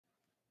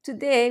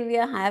Today we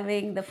are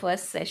having the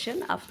first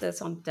session after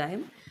some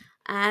time,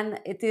 and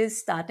it is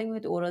starting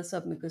with oral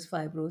submucous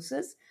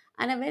fibrosis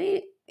and a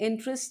very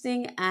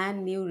interesting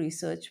and new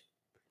research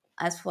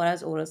as far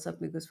as oral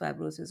submucous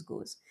fibrosis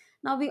goes.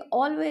 Now, we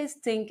always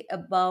think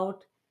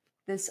about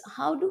this: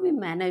 how do we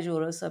manage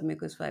oral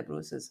submucous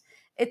fibrosis?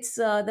 It's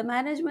the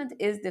management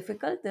is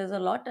difficult. There's a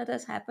lot that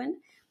has happened,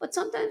 but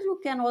sometimes you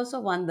can also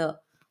wonder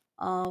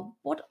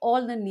what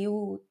all the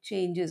new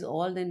changes,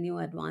 all the new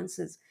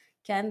advances,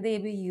 can they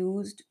be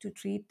used to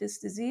treat this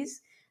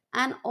disease?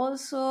 And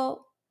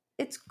also,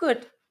 it's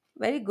good,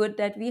 very good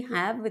that we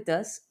have with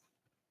us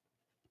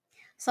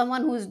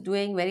someone who's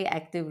doing very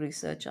active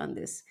research on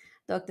this.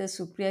 Dr.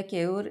 Supriya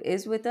Keur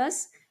is with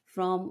us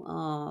from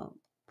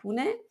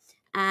Pune,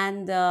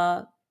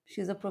 and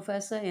she's a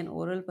professor in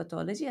oral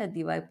pathology at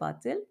DY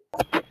Patil.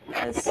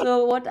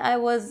 So, what I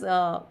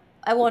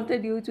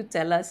wanted you to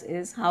tell us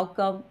is how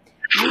come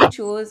you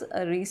chose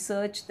a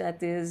research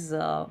that is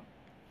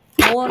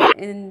more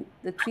in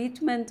the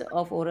treatment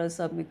of oral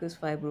submucous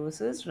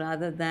fibrosis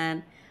rather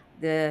than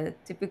the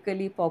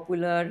typically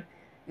popular,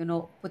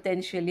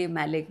 potentially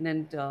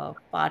malignant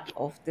part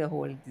of the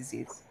whole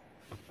disease.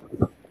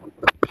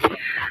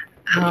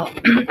 Uh,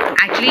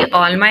 Actually,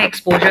 all my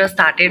exposure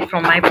started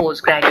from my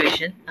post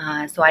graduation.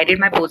 So I did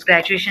my post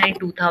graduation in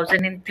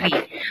 2003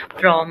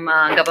 from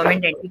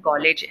Government Dental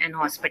College and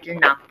Hospital,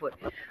 Nagpur.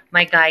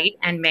 My guide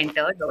and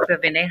mentor, Dr.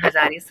 Vinay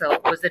Hazare sir,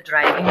 was the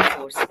driving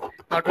force,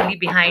 not only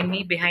behind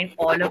me, behind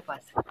all of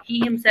us. He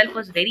himself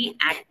was very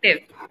active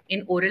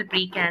in oral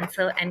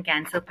pre-cancer and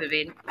cancer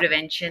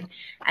prevention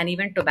and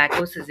even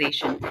tobacco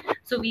cessation.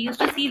 So we used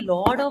to see a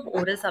lot of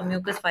oral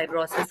submucous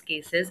fibrosis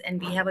cases,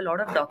 and we have a lot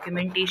of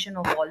documentation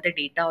of all the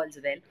data as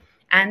well.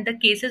 And the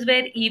cases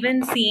were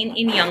even seen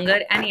in younger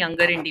and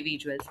younger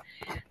individuals.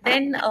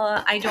 Then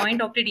I joined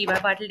Dr. D.Y.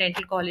 Patil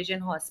Dental College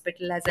and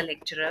Hospital as a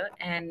lecturer.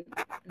 And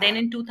then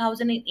in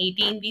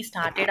 2018, we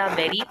started our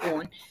very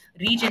own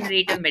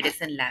regenerative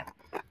medicine lab.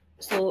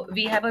 So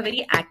we have a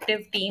very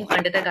active team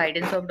under the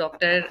guidance of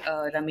Dr.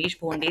 Ramesh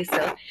Bhonde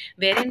sir,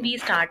 wherein we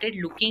started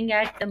looking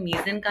at the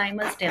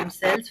mesenchymal stem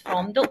cells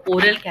from the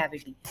oral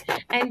cavity.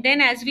 And then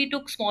as we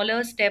took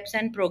smaller steps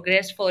and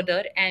progressed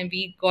further and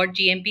we got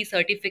GMP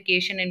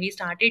certification and we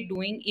started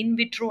doing in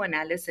vitro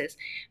analysis,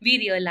 we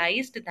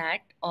realized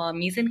that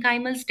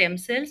mesenchymal stem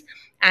cells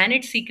and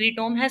its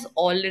secretome has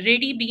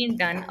already been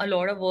done a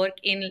lot of work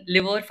in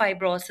liver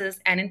fibrosis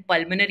and in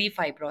pulmonary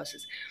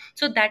fibrosis.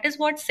 So that is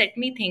what set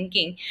me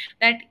thinking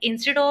that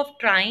instead of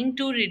trying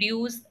to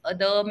reduce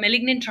the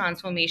malignant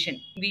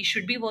transformation, we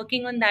should be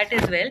working on that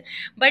as well.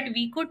 But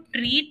we could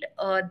treat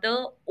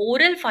the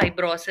oral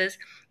fibrosis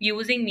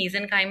using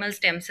mesenchymal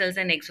stem cells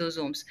and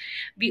exosomes.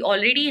 We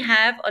already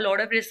have a lot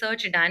of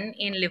research done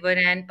in liver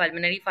and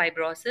pulmonary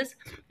fibrosis.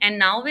 And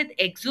now with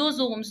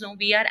exosomes, no,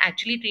 we are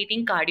actually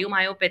treating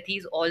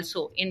cardiomyopathies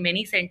also in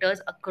many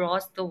centers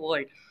across the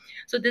world.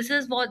 So this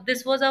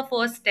was our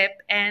first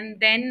step. And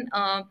then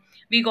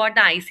we got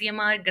the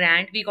ICMR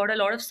grant. We got a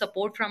lot of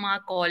support from our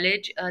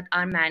college,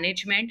 our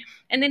management,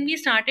 and then we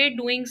started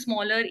doing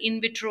smaller in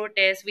vitro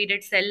tests. We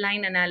did cell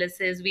line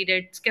analysis, we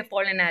did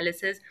scaffold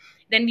analysis.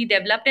 Then we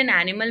developed an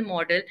animal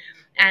model,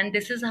 and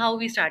this is how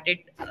we started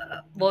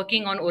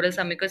working on oral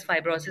submucous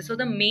fibrosis. So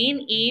the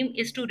main aim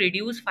is to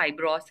reduce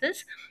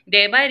fibrosis,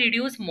 thereby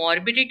reduce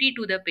morbidity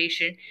to the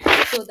patient,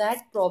 so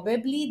that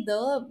probably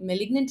the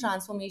malignant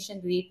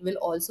transformation rate will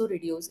also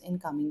reduce in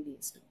coming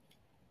days.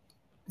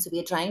 So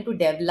we are trying to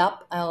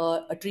develop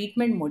a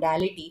treatment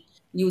modality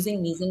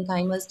using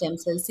mesenchymal stem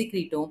cell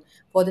secretome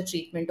for the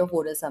treatment of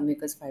oral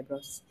submucous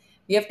fibrosis.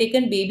 We have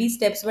taken baby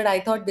steps, but I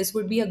thought this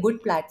would be a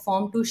good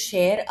platform to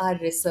share our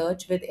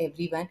research with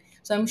everyone.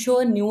 So I'm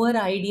sure newer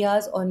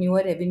ideas or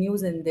newer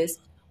avenues in this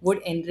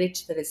would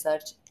enrich the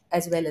research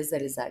as well as the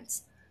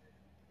results.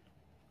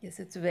 Yes,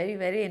 it's very,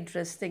 very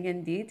interesting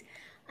indeed.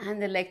 And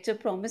the lecture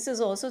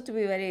promises also to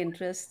be very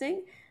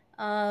interesting.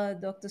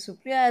 Dr.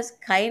 Supriya has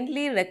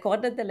kindly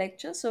recorded the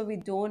lecture so we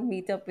don't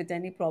meet up with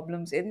any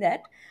problems in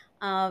that.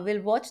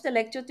 We'll watch the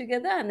lecture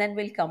together and then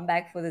we'll come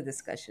back for the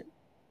discussion.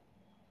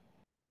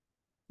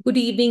 Good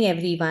evening,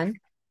 everyone.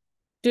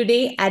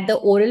 Today, at the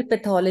Oral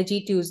Pathology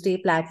Tuesday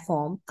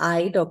platform,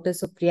 I, Dr.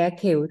 Supriya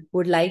Keur,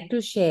 would like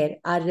to share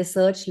our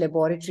research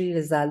laboratory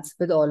results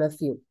with all of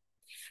you.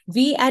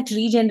 We at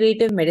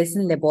Regenerative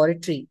Medicine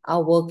Laboratory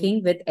are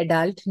working with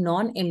adult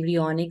non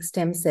embryonic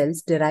stem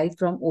cells derived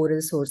from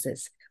oral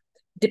sources.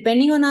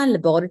 Depending on our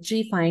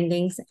laboratory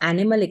findings,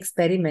 animal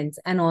experiments,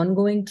 and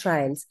ongoing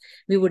trials,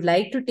 we would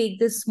like to take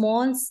this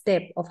small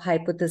step of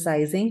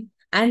hypothesizing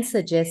and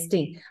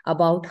suggesting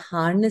about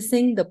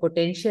harnessing the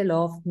potential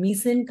of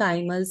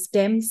mesenchymal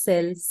stem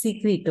cell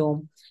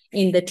secretome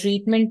in the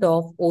treatment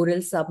of oral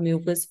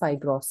submucous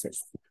fibrosis.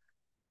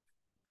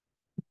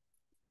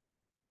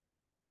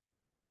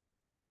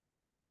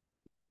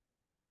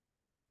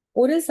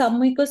 Oral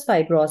submucous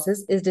fibrosis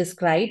is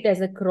described as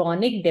a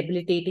chronic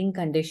debilitating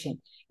condition.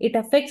 It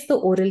affects the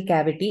oral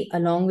cavity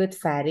along with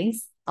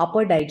pharynx,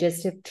 upper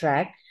digestive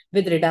tract,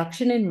 with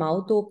reduction in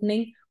mouth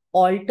opening,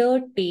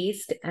 altered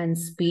taste and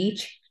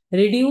speech,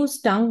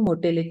 reduce tongue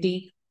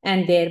motility,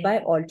 and thereby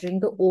altering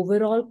the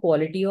overall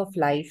quality of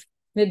life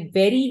with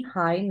very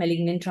high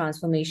malignant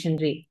transformation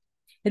rate.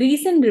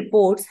 Recent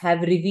reports have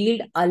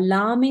revealed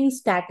alarming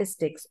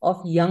statistics of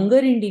younger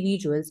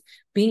individuals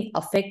being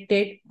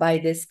affected by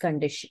this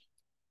condition.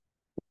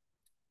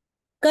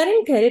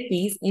 Current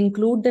therapies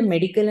include the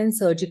medical and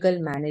surgical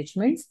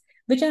managements,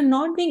 which are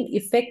not being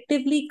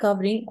effectively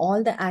covering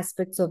all the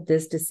aspects of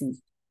this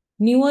disease.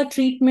 Newer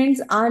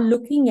treatments are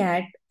looking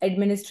at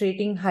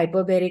administering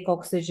hyperbaric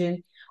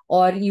oxygen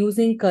or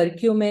using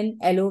curcumin,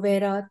 aloe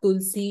vera,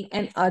 tulsi,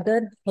 and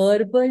other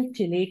herbal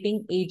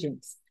chelating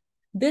agents.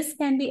 This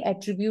can be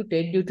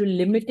attributed due to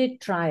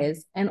limited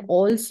trials, and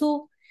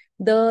also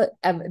the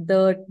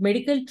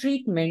medical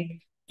treatment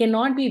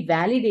cannot be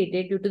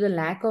validated due to the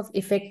lack of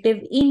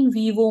effective in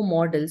vivo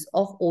models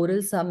of oral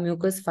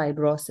submucous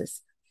fibrosis.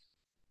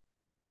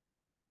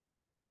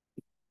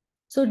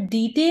 So,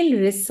 detailed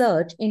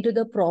research into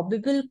the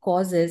probable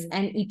causes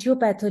and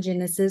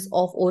etiopathogenesis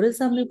of oral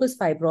submucous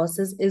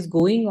fibrosis is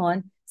going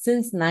on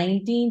since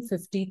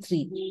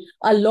 1953.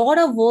 A lot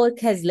of work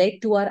has led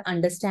to our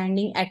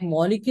understanding at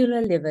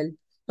molecular level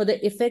for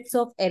the effects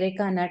of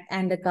areca nut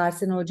and the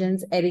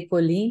carcinogens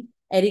ericoline,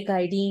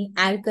 ericidine,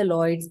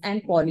 alkaloids,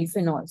 and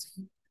polyphenols.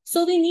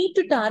 So, we need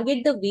to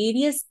target the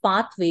various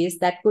pathways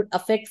that could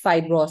affect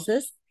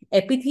fibrosis,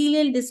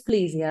 epithelial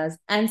dysplasias,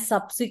 and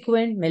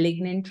subsequent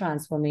malignant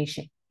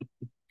transformation.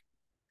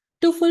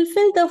 To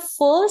fulfill the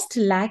first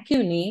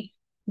lacunae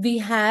we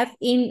have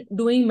in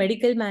doing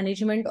medical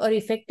management or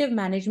effective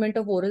management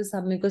of oral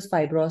submucous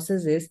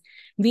fibrosis is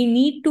we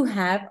need to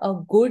have a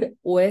good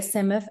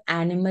OSMF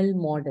animal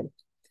model.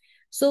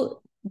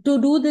 So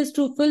to do this,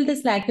 to fill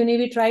this lacunae,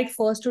 we tried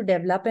first to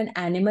develop an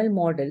animal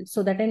model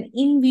so that an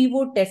in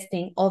vivo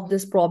testing of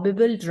this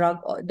probable drug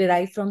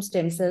derived from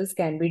stem cells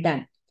can be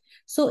done.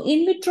 So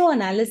in vitro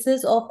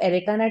analysis of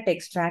areca nut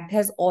extract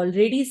has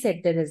already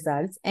set the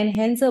results, and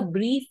hence a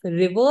brief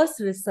reverse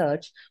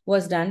research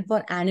was done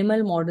for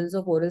animal models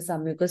of oral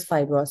submucous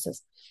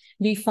fibrosis.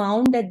 We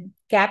found that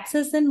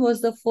capsaicin was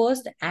the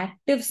first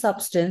active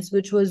substance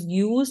which was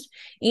used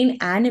in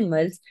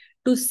animals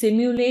to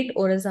simulate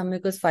oral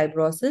submucous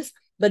fibrosis,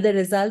 but the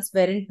results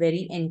weren't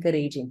very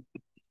encouraging.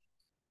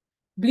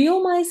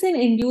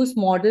 Bleomycin-induced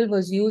model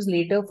was used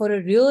later for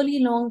a really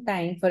long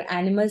time for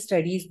animal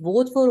studies,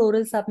 both for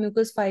oral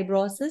submucous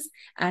fibrosis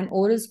and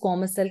oral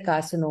squamous cell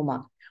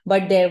carcinoma.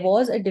 But there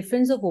was a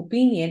difference of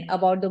opinion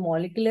about the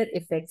molecular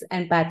effects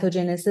and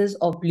pathogenesis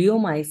of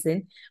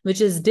bleomycin,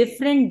 which is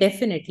different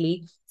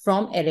definitely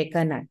from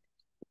areca nut.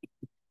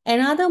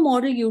 Another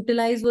model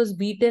utilized was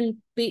betel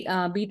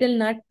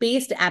nut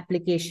paste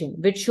application,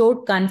 which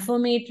showed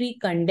confirmatory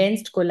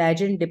condensed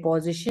collagen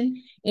deposition,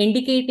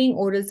 indicating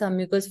oral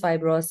submucous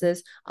fibrosis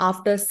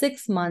after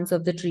 6 months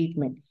of the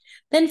treatment.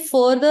 Then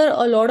further,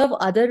 a lot of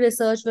other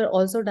research were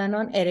also done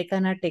on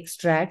areca nut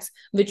extracts,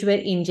 which were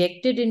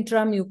injected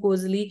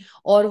intramucosally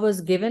or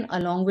was given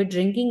along with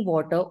drinking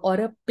water, or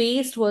a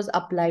paste was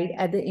applied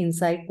at the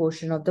inside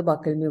portion of the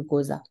buccal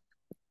mucosa.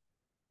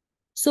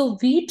 So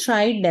we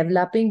tried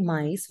developing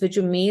mice, which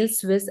are male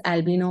Swiss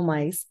albino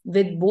mice,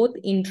 with both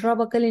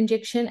intrabuccal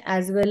injection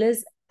as well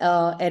as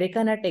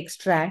areca nut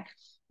extract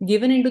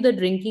given into the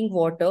drinking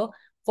water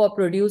for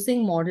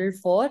producing model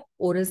for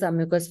oral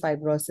submucous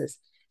fibrosis.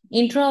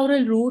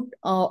 Intraoral route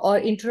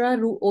or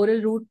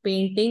intraoral route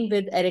painting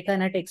with areca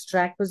nut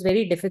extract was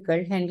very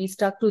difficult, and we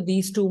stuck to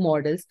these two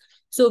models.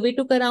 So we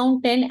took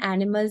around 10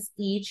 animals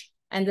each,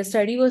 and the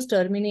study was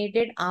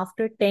terminated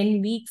after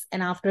 10 weeks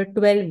and after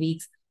 12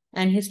 weeks,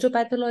 and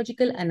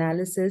histopathological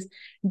analysis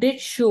did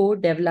show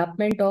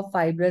development of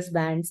fibrous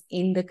bands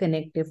in the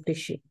connective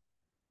tissue.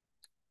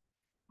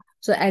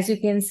 So as you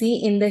can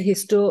see in the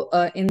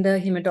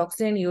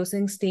hematoxin and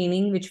eosin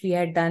staining, which we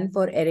had done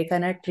for areca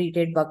nut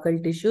treated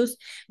buccal tissues,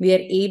 we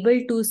are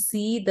able to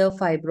see the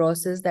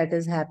fibrosis that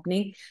is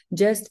happening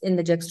just in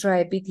the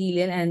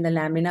juxtaepithelial and the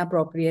lamina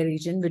propria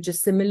region, which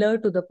is similar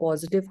to the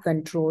positive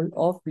control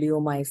of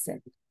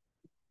bleomycin.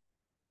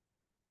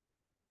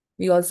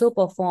 We also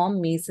perform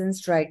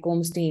Mason's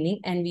trichome staining,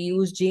 and we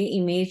use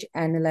J-image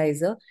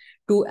analyzer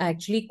to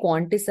actually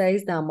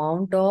quantize the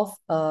amount of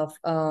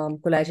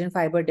collagen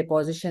fiber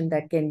deposition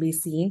that can be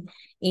seen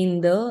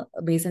in the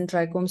Mason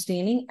trichome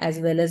staining as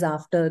well as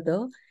after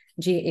the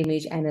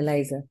J-image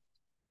analyzer.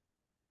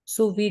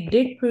 So we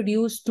did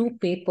produce 2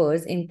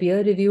 papers in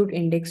peer-reviewed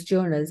index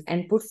journals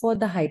and put forth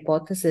the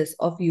hypothesis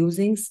of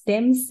using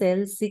stem cell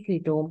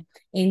secretome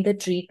in the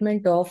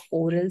treatment of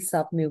oral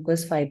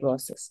submucous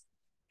fibrosis.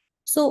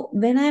 So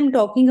when I'm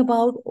talking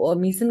about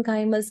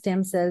mesenchymal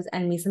stem cells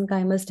and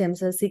mesenchymal stem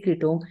cell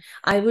secretome,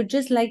 I would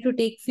just like to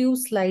take few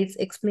slides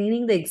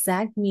explaining the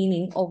exact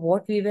meaning of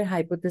what we were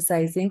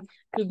hypothesizing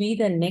to be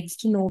the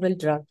next novel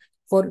drug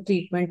for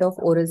treatment of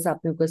oral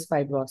submucous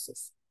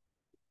fibrosis.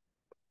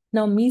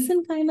 Now,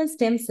 mesenchymal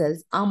stem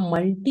cells are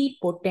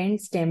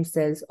multipotent stem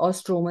cells or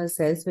stromal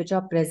cells which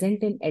are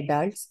present in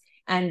adults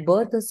and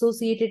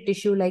birth-associated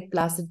tissue like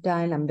placenta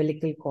and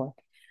umbilical cord.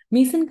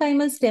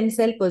 Mesenchymal stem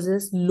cell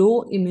possess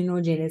low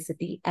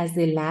immunogenicity as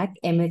they lack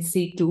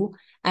MHC2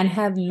 and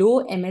have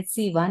low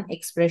MHC1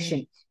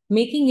 expression,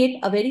 making it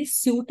a very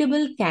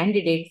suitable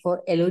candidate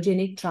for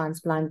allogenic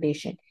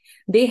transplantation.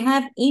 They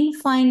have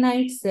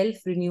infinite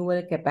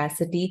self-renewal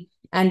capacity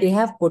and they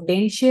have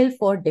potential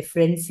for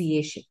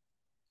differentiation.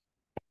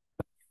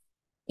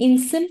 In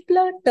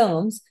simpler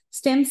terms,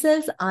 stem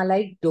cells are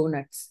like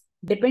donuts.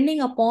 Depending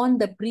upon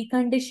the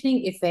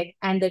preconditioning effect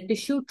and the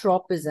tissue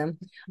tropism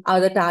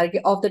of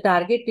the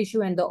target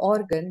tissue and the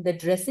organ, the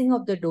dressing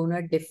of the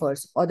donut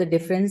differs, or the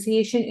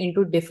differentiation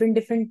into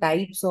different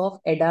types of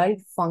adult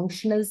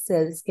functional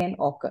cells can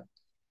occur.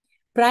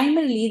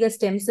 Primarily, the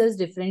stem cells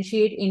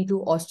differentiate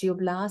into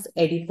osteoblasts,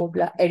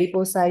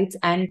 adipocytes,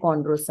 and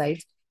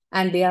chondrocytes,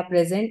 and they are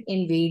present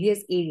in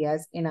various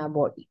areas in our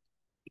body.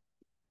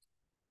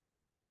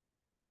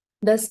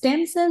 The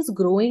stem cells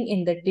growing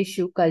in the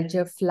tissue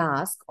culture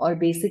flask, or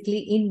basically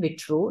in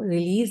vitro,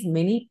 release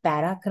many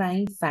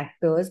paracrine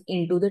factors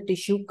into the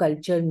tissue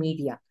culture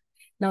media.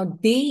 Now,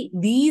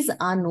 these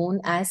are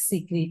known as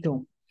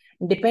secretome.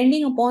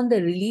 Depending upon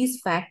the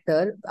release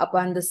factor,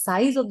 upon the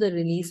size of the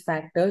release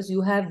factors,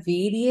 you have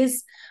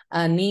various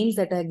names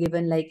that are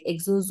given, like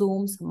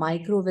exosomes,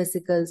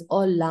 microvesicles,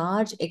 or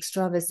large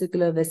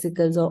extravesicular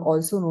vesicles, are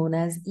also known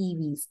as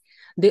EVs.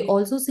 They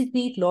also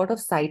secrete a lot of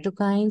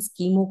cytokines,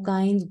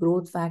 chemokines,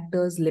 growth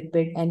factors,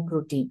 lipid, and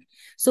protein.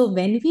 So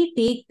when we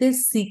take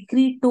this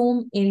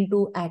secretome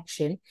into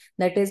action,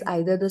 that is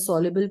either the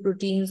soluble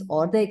proteins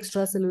or the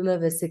extracellular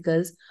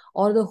vesicles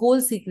or the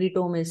whole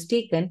secretome is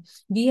taken,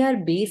 we are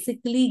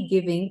basically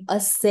giving a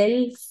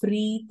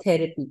cell-free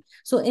therapy.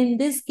 So in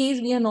this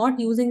case, we are not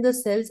using the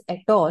cells at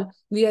all.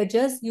 We are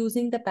just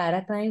using the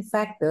paracrine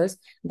factors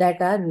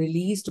that are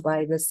released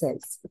by the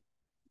cells.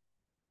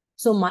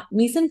 So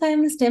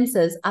mesenchymal stem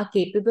cells are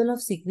capable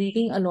of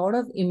secreting a lot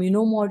of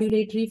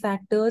immunomodulatory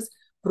factors,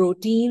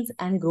 proteins,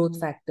 and growth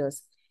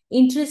factors.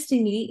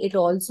 Interestingly, it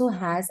also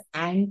has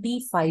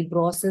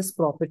anti-fibrosis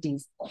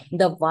properties.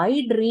 The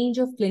wide range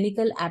of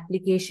clinical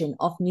application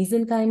of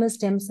mesenchymal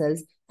stem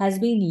cells has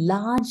been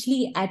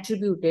largely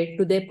attributed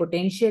to their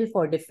potential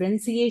for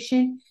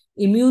differentiation,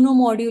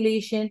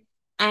 immunomodulation,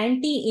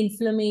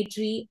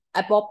 anti-inflammatory,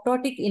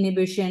 apoptotic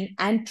inhibition,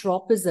 and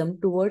tropism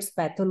towards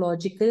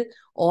pathological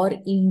or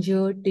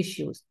injured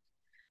tissues.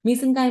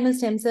 Mesenchymal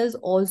stem cells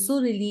also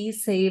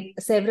release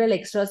several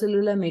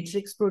extracellular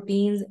matrix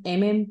proteins,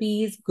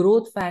 MMPs,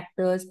 growth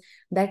factors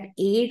that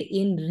aid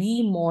in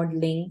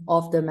remodeling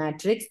of the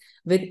matrix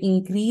with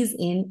increase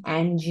in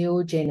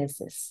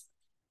angiogenesis.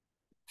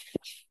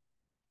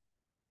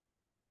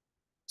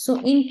 So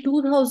in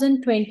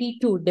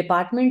 2022,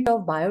 Department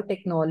of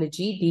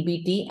Biotechnology,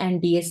 DBT,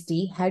 and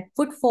DST had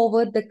put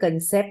forward the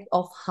concept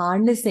of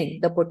harnessing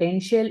the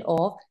potential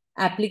of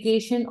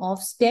application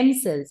of stem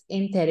cells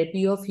in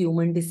therapy of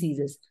human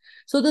diseases.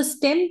 So the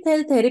stem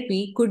cell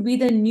therapy could be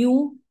the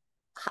new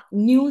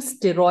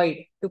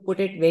steroid, to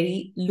put it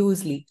very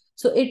loosely.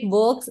 So it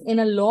works in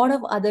a lot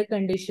of other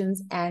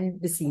conditions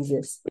and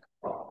diseases.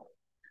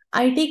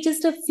 I take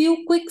just a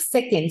few quick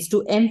seconds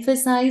to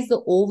emphasize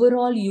the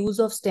overall use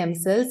of stem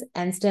cells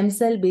and stem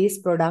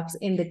cell-based products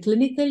in the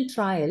clinical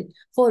trial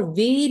for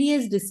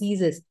various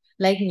diseases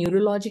like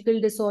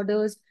neurological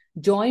disorders,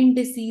 joint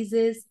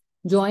diseases,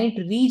 joint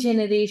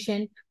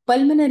regeneration,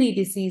 pulmonary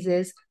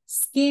diseases,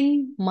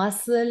 skin,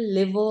 muscle,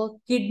 liver,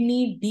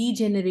 kidney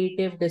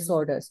degenerative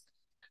disorders.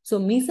 So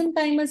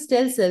mesenchymal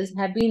stem cells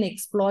have been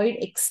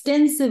exploited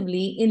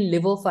extensively in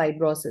liver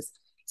fibrosis.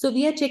 So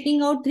we are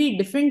checking out 3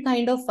 different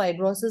kinds of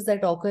fibrosis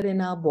that occur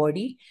in our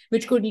body,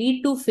 which could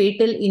lead to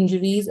fatal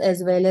injuries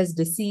as well as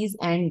disease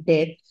and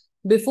death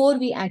before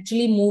we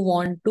actually move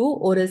on to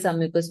oral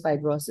submucous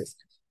fibrosis.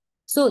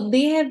 So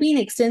they have been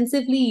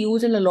extensively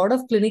used and a lot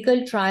of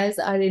clinical trials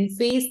are in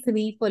phase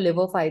 3 for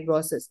liver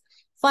fibrosis.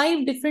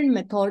 5 different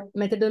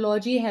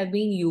methodology have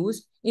been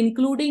used,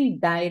 including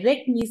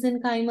direct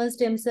mesenchymal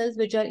stem cells,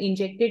 which are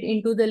injected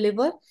into the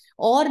liver,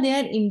 or they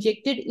are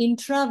injected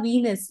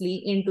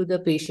intravenously into the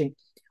patient.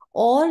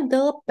 Or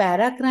the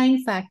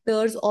paracrine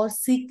factors or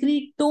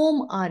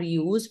secretome are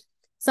used.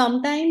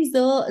 Sometimes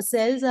the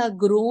cells are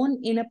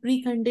grown in a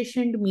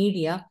preconditioned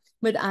media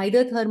with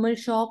either thermal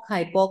shock,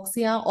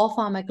 hypoxia, or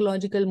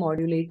pharmacological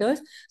modulators,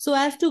 so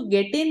as to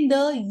get in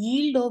the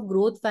yield of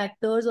growth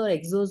factors or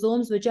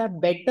exosomes which are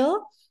better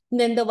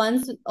than the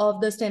ones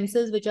of the stem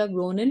cells which are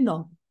grown in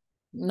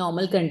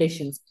normal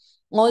conditions.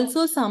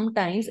 Also,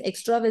 sometimes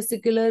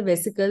extravesicular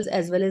vesicles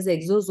as well as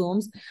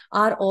exosomes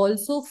are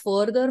also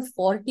further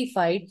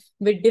fortified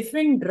with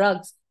different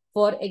drugs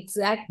for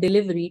exact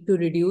delivery to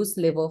reduce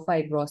liver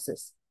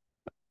fibrosis.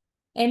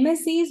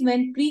 MSCs,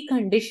 when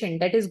preconditioned,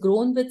 that is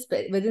grown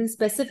within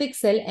specific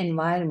cell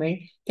environment,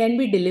 can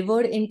be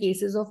delivered in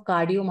cases of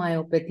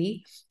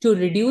cardiomyopathy to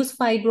reduce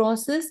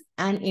fibrosis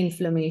and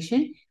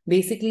inflammation,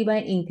 basically by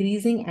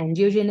increasing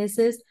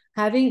angiogenesis,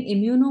 having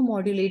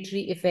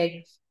immunomodulatory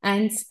effect,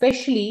 and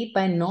especially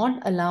by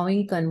not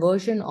allowing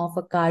conversion of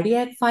a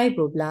cardiac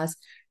fibroblast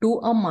to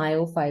a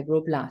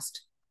myofibroblast.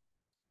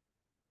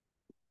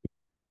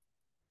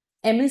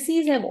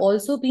 MSCs have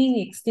also been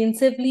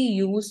extensively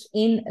used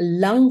in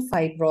lung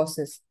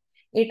fibrosis.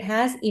 It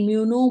has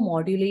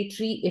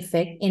immunomodulatory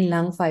effect in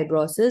lung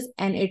fibrosis,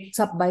 and it's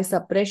by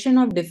suppression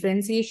of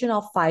differentiation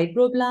of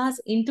fibroblasts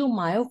into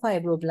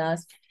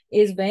myofibroblasts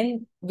is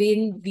when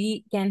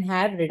we can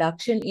have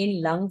reduction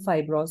in lung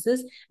fibrosis,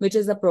 which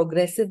is a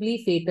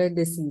progressively fatal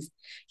disease.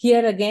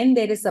 Here again,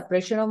 there is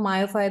suppression of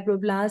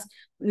myofibroblasts,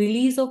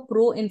 release of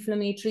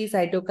pro-inflammatory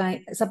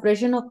cytokine,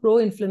 suppression of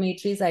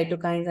pro-inflammatory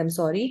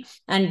cytokines,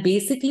 and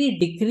basically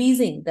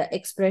decreasing the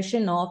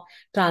expression of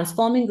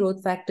transforming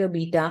growth factor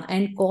beta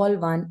and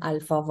col1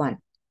 alpha 1.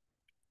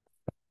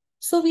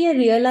 So we are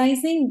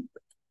realizing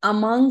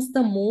amongst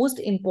the most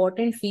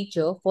important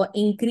feature for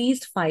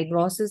increased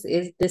fibrosis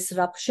is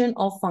disruption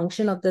of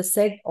function of the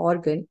said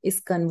organ is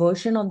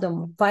conversion of the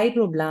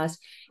fibroblast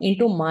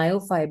into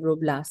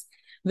myofibroblast,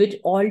 which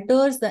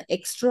alters the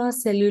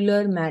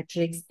extracellular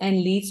matrix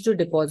and leads to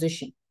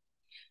deposition.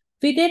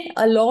 We did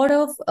a lot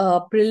of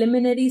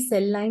preliminary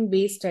cell line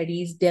based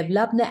studies,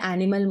 developed the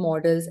animal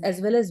models,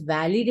 as well as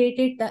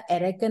validated the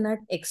areca nut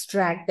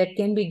extract that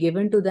can be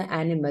given to the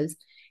animals,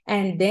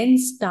 and then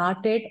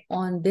started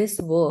on this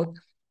work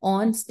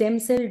on stem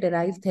cell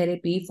derived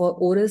therapy for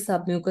oral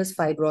submucous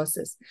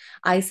fibrosis.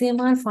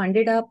 ICMR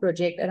funded our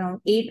project around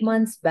 8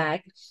 months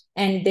back,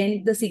 and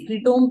then the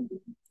secretome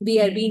we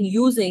have been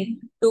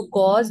using to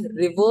cause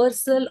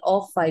reversal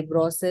of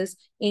fibrosis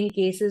in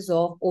cases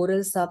of oral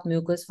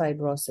submucous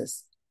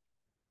fibrosis.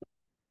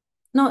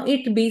 Now,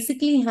 it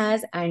basically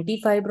has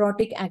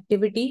antifibrotic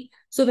activity.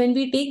 So when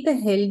we take the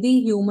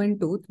healthy human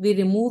tooth, we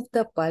remove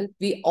the pulp,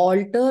 we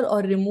alter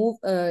or remove,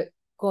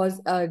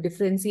 cause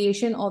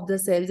differentiation of the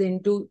cells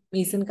into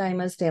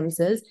mesenchymal stem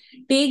cells,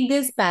 take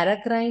this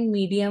paracrine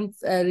medium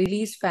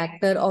release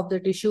factor of the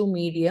tissue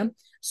medium,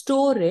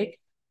 store it,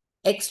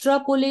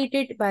 extrapolate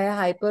it by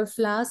a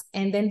hyperflask,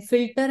 and then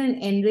filter and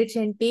enrich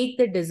and take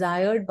the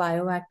desired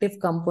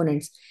bioactive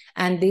components.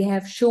 And they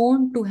have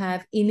shown to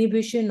have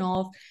inhibition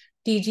of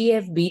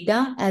TGF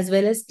beta as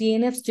well as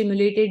TNF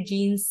stimulated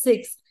gene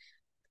 6,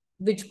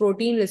 which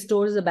protein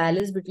restores the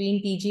balance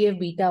between TGF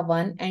beta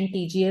 1 and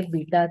TGF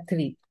beta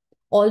 3.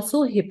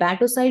 Also,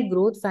 hepatocyte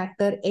growth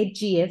factor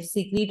HGF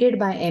secreted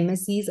by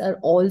MSCs are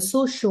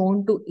also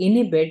shown to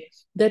inhibit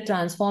the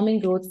transforming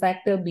growth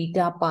factor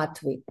beta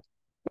pathway.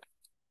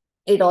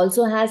 It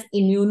also has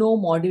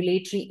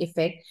immunomodulatory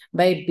effect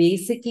by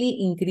basically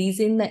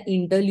increasing the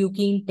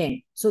interleukin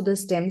 10. So the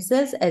stem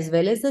cells as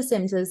well as the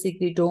stem cell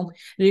secretome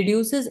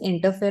reduces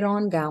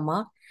interferon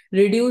gamma,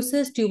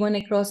 reduces tumor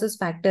necrosis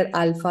factor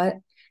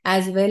alpha,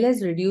 as well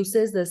as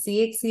reduces the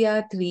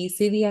CXCR3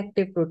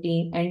 C-reactive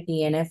protein and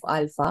TNF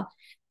alpha,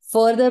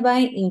 further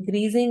by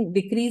decreasing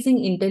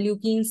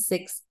interleukin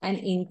 6 and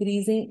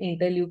increasing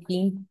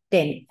interleukin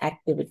 10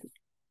 activity.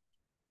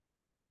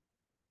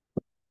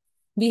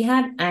 We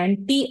have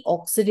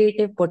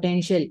antioxidative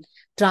potential.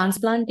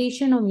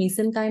 Transplantation of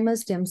mesenchymal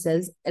stem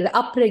cells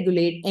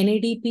upregulate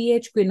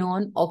NADPH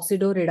quinone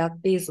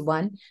oxidoreductase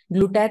 1,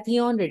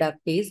 glutathione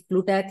reductase,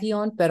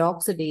 glutathione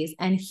peroxidase,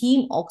 and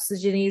heme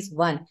oxygenase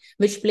 1,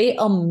 which play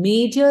a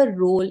major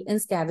role in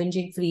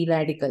scavenging free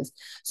radicals.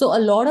 So a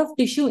lot of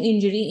tissue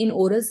injury in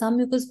oral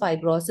submucous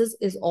fibrosis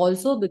is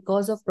also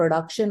because of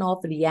production of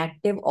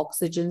reactive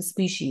oxygen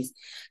species.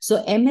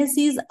 So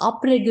MSCs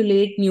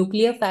upregulate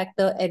nuclear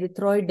factor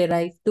erythroid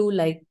derived 2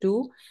 like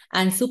 2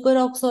 and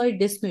superoxide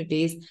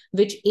dismutase,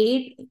 which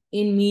aid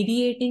in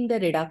mediating the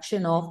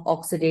reduction of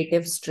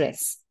oxidative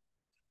stress.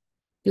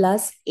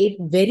 Plus, it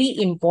very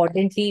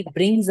importantly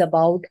brings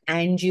about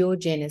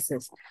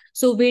angiogenesis.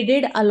 So we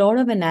did a lot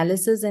of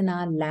analysis in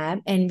our lab,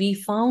 and we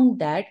found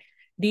that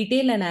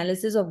detailed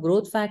analysis of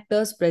growth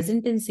factors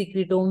present in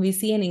secretome, we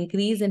see an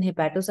increase in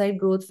hepatocyte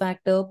growth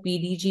factor,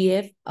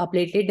 PDGF, a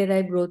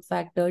platelet-derived growth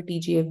factor,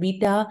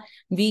 TGF-beta,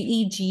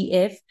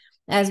 VEGF,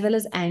 as well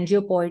as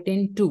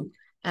angiopoietin-2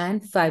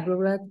 and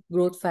fibroblast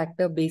growth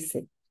factor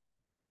basic.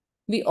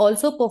 We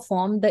also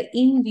performed the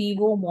in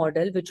vivo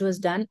model, which was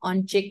done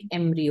on chick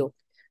embryo.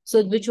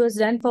 So, which was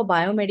done for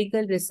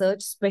biomedical research,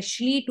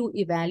 especially to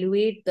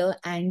evaluate the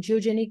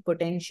angiogenic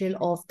potential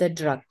of the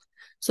drug.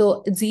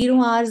 So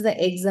 0 hours, the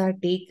eggs are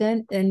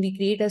taken, and we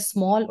create a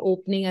small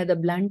opening at the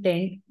blunt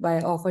end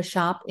of a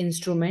sharp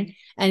instrument,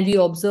 and we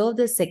observe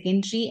the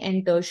secondary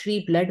and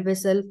tertiary blood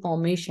vessel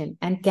formation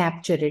and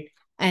capture it,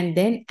 and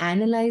then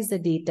analyze the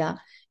data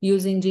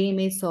using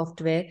JMH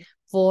software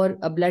for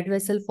a blood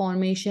vessel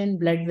formation,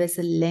 blood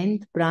vessel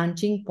length,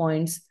 branching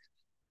points.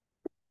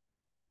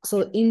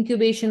 So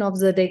incubation of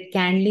the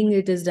candling,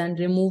 it is done,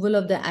 removal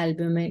of the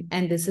albumin,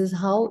 and this is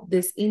how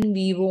this in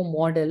vivo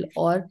model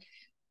or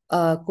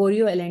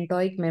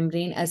chorioallantoic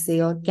membrane assay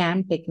or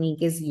CAM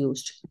technique is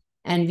used.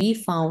 And we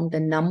found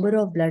the number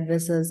of blood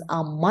vessels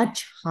are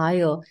much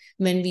higher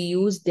when we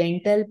use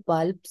dental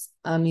pulps,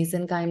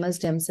 mesenchymal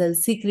stem cell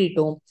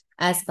secretome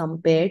as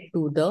compared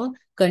to the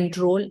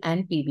control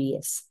and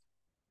PBS.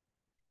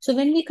 So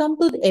when we come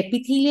to the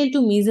epithelial to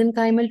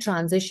mesenchymal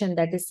transition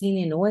that is seen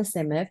in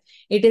OSMF,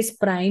 it is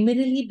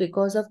primarily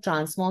because of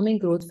transforming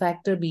growth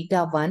factor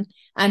beta 1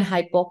 and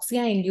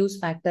hypoxia induced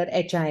factor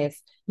HIF,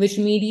 which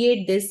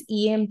mediate this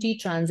EMT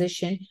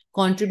transition,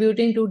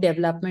 contributing to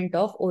development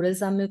of oral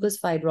submucous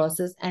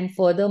fibrosis and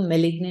further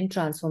malignant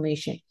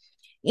transformation.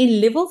 In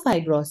liver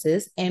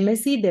fibrosis,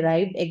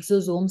 MSC-derived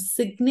exosomes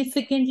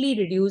significantly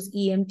reduce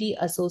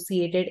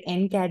EMT-associated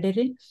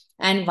N-cadherin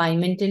and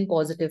vimentin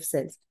positive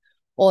cells.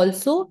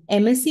 Also,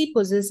 MSC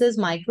possesses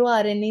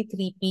microRNA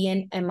 3P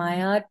and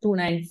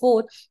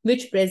MIR294,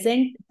 which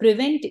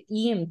prevent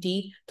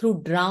EMT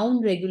through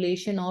down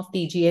regulation of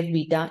TGF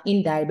beta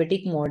in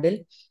diabetic model.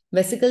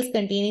 Vesicles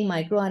containing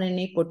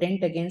microRNA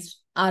potent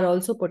against are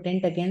also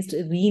potent against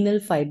renal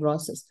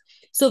fibrosis.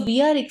 So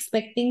we are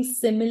expecting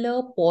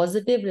similar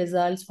positive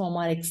results from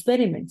our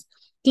experiments.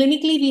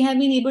 Clinically, we have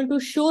been able to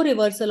show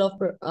reversal of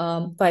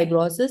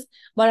fibrosis,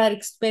 but our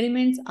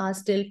experiments are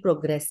still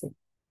progressing.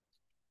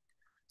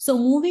 So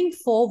moving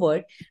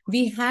forward,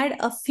 we had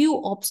a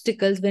few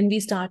obstacles when we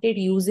started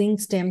using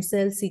stem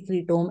cell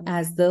secretome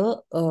as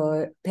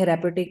the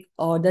therapeutic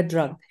or the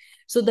drug.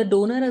 So the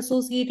donor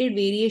associated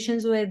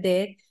variations were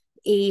there,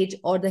 age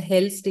or the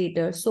health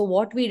status. So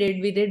what we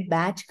did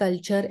batch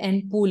culture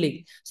and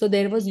pooling. So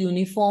there was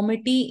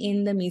uniformity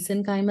in the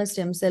mesenchymal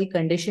stem cell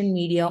conditioned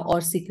media or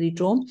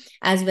secretome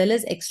as well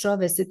as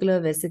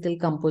extravesicular vesicle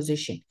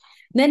composition.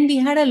 Then we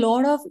had a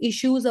lot of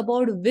issues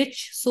about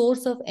which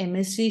source of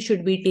MSC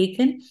should be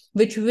taken,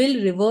 which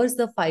will reverse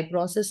the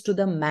fibrosis to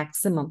the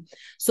maximum.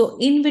 So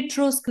in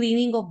vitro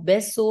screening of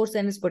best source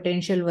and its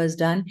potential was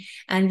done.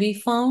 And we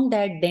found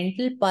that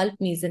dental pulp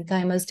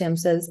mesenchymal stem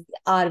cells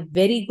are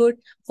very good,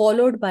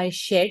 followed by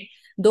shed,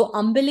 though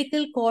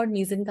umbilical cord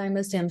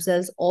mesenchymal stem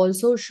cells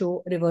also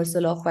show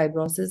reversal of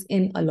fibrosis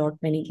in a lot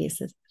many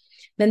cases.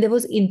 Then there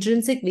was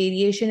intrinsic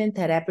variation in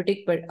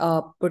therapeutic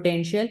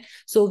potential.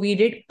 So we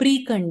did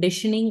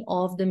preconditioning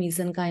of the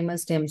mesenchymal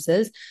stem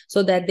cells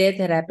so that their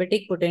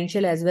therapeutic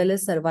potential as well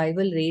as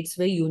survival rates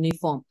were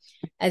uniform.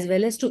 As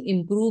well as to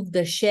improve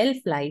the shelf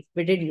life,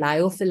 we did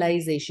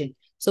lyophilization.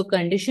 So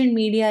conditioned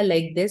media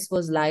like this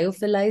was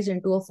lyophilized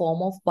into a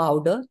form of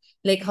powder,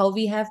 like how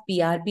we have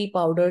PRP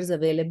powders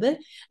available,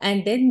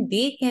 and then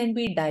they can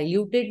be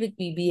diluted with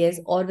PBS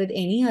or with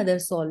any other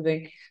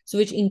solvent, so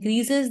which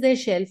increases their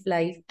shelf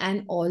life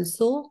and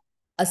also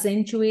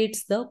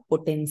accentuates the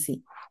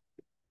potency.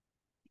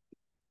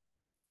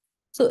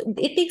 So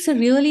it takes a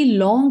really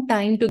long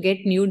time to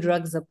get new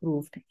drugs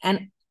approved.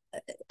 And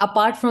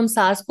apart from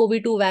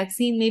SARS-CoV-2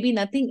 vaccine, maybe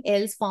nothing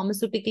else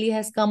pharmaceutically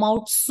has come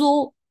out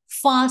so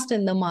fast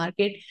in the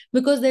market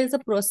because there is a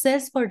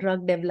process for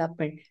drug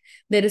development.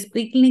 There is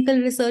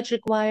preclinical research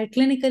required,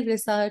 clinical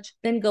research,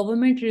 then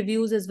government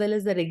reviews as well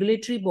as the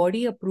regulatory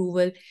body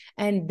approval,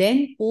 and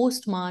then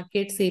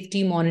post-market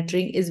safety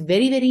monitoring is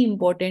very, very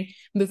important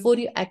before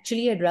you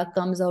actually a drug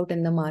comes out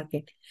in the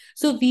market.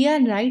 So we are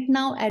right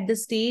now at the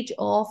stage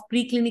of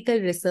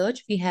preclinical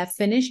research. We have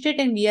finished it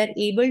and we are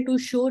able to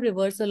show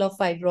reversal of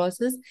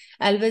fibrosis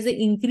as well as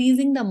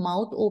increasing the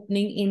mouth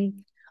opening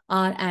in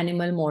our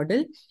animal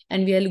model.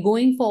 And we are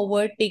going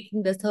forward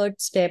taking the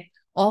third step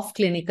of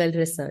clinical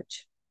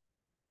research.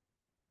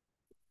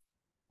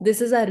 This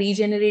is our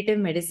regenerative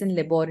medicine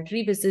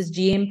laboratory, which is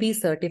GMP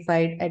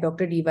certified at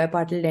Dr. D.Y.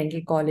 Patil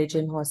Dental College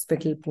and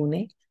Hospital,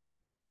 Pune.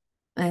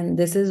 And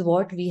this is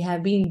what we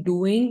have been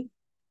doing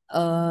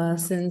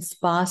since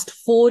past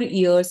 4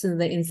 years since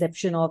the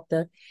inception of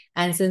the,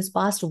 and since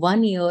past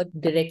 1 year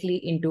directly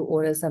into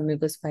oral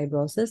submucous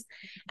fibrosis.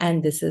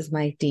 And this is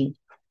my team.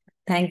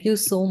 Thank you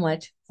so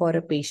much for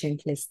a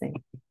patient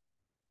listening.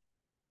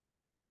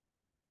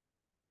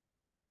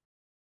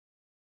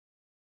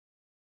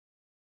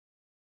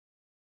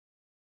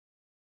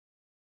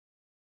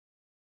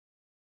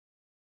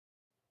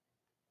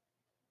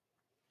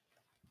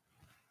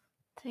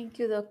 Thank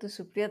you, Dr.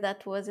 Supriya.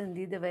 That was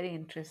indeed a very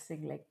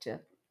interesting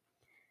lecture.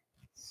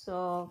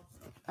 So,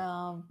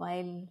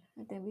 while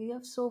we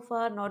have so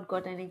far not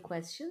got any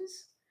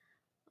questions,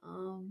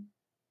 um,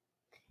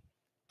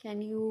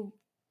 can you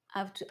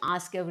have to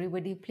ask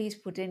everybody, please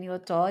put in your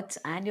thoughts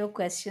and your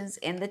questions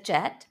in the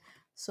chat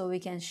so we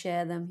can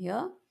share them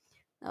here.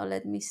 Now,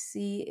 let me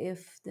see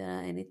if there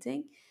are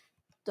anything.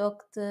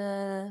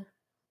 Dr.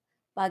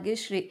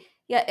 Bhageshri,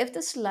 yeah, if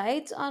the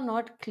slides are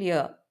not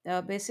clear,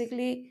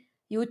 basically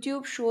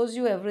YouTube shows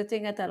you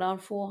everything at around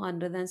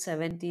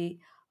 470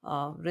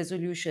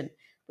 resolution,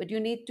 but you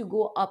need to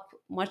go up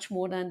much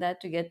more than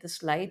that to get the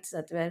slides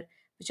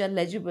which are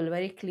legible,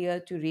 very clear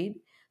to read.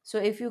 So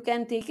if you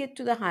can take it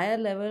to the higher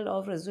level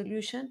of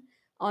resolution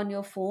on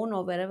your phone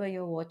or wherever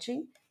you're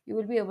watching, you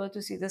will be able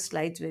to see the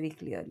slides very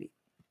clearly.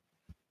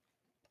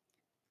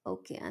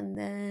 Okay, and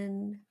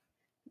then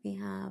we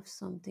have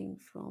something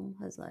from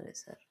Hazare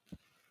sir.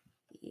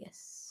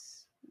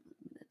 Yes.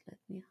 Let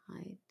me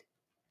hide.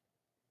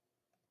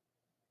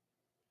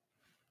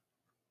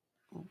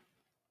 Oh,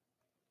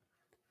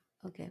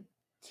 okay.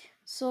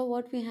 So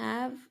what we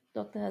have,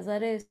 Dr.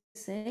 Hazare is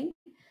saying,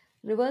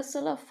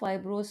 reversal of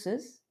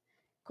fibrosis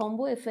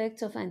combo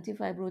effects of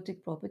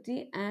antifibrotic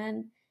property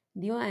and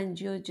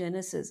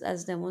neoangiogenesis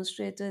as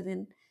demonstrated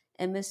in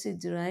MSC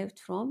derived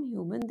from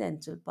human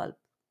dental pulp.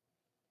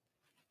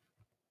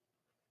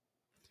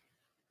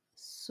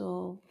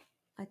 So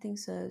I think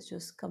sir is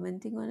just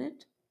commenting on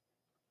it.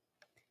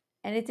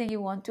 Anything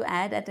you want to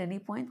add at any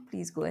point,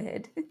 please go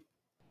ahead.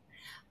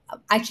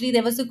 Actually,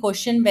 there was a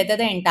question whether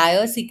the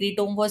entire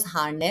secretome was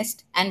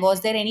harnessed and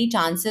was there any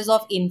chances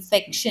of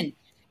infection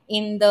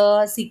in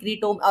the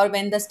secretome or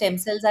when the stem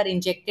cells are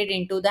injected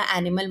into the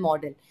animal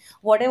model.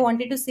 What I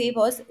wanted to say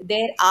was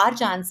there are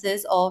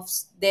chances of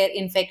their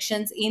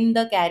infections in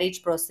the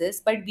carriage process,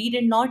 but we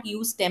did not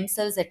use stem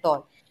cells at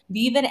all.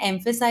 We were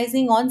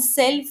emphasizing on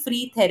cell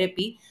free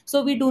therapy,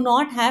 so we do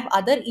not have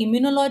other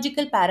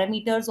immunological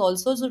parameters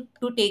also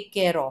to take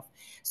care of.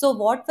 So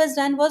what was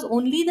done was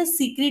only the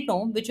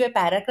secretome, which were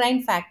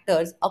paracrine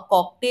factors, a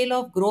cocktail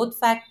of growth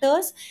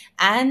factors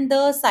and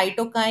the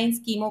cytokines,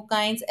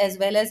 chemokines, as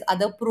well as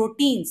other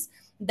proteins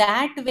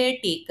that were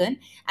taken,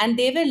 and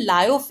they were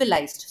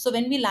lyophilized. So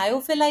when we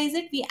lyophilize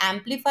it, we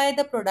amplify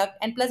the product,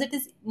 and plus it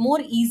is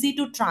more easy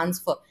to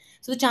transfer.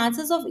 So the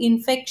chances of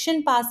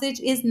infection passage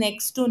is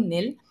next to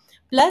nil.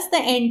 Plus,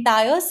 the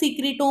entire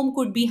secretome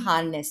could be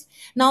harnessed.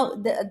 Now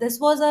this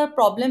was a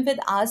problem with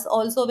us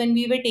also when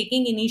we were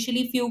taking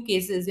initially few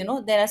cases.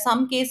 There are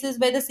some cases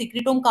where the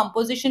secretome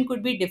composition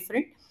could be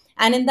different,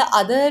 and in the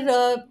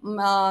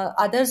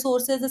other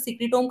sources the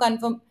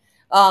secretome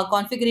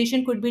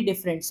configuration could be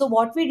different. So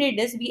what we did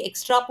is we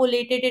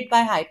extrapolated it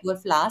by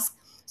hyperflask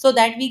so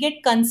that we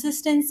get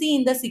consistency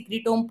in the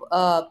secretome,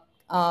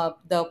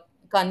 the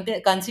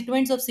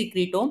constituents of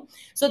secretome,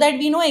 so that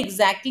we know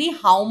exactly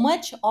how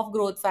much of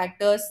growth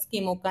factors,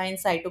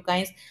 chemokines,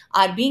 cytokines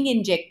are being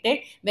injected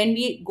when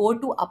we go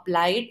to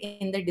apply it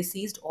in the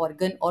diseased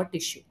organ or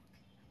tissue.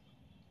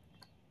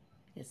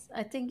 Yes,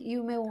 I think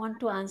you may want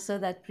to answer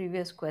that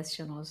previous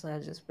question also.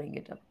 I'll just bring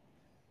it up.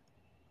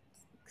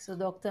 So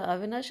Dr.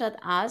 Avinash had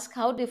asked,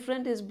 how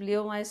different is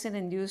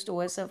bleomycin-induced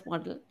OSF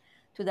model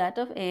to that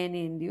of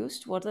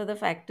ANE-induced? What are the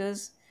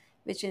factors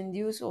which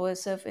induce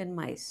OSF in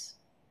mice?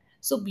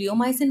 So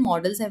bleomycin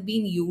models have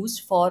been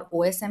used for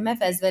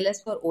OSMF as well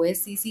as for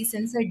OSCC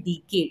since a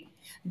decade.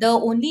 The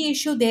only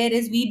issue there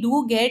is we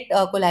do get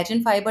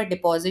collagen fiber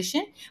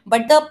deposition,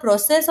 but the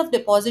process of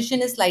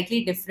deposition is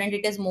slightly different.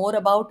 It is more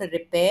about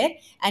repair,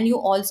 and you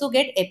also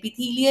get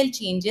epithelial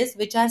changes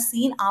which are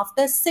seen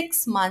after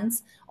 6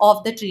 months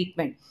of the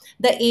treatment.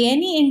 The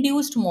ANE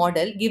induced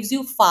model gives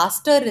you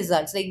faster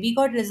results. Like we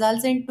got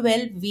results in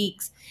 12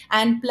 weeks,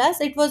 and plus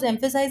it was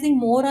emphasizing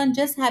more on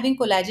just having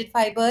collagen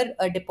fiber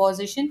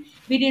deposition.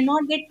 We did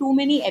not get too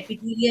many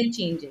epithelial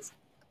changes.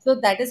 So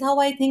that is how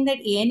I think that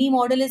ANE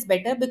model is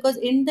better, because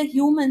in the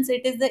humans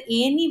it is the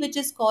ANE which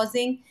is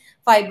causing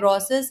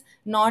fibrosis,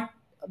 not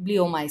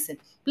bleomycin.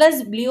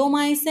 Plus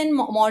bleomycin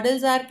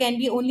models are can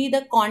be only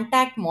the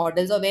contact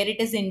models or where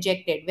it is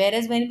injected,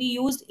 whereas when we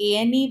used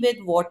ANE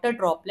with water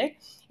droplet,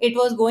 it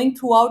was going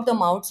throughout the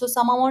mouth, so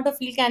some amount of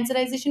field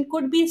cancerization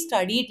could be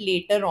studied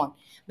later on,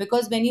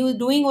 because when you're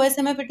doing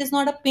OSMF, it is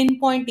not a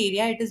pinpoint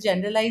area, it is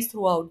generalized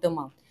throughout the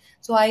mouth.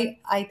 So I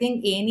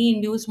think ANE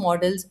induced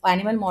models,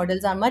 animal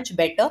models, are much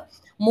better,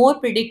 more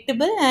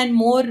predictable, and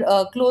more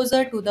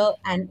closer to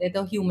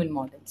the human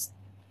models.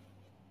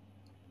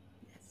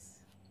 Yes,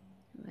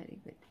 very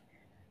good.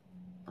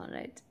 All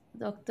right.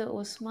 Dr.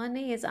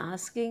 Osmani is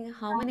asking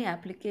how many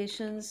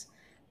applications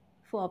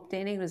for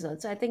obtaining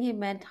results. I think he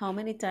meant how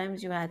many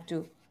times you had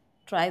to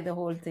try the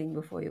whole thing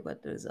before you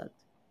got the result.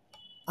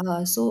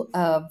 So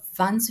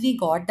once we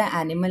got the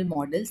animal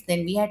models,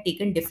 then we had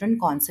taken different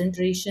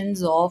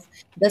concentrations of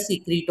the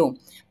secretome.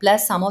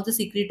 Plus, some of the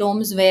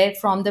secretomes were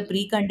from the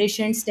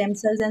preconditioned stem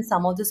cells, and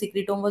some of the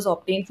secretome was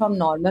obtained from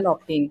normal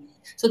obtaining.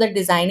 So the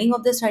designing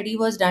of the study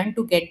was done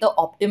to get the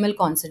optimal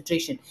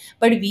concentration.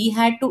 But we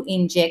had to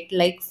inject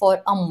like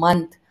for a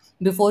month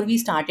before we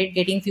started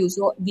getting few.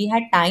 So we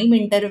had time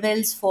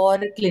intervals for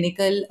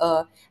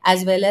clinical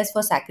as well as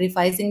for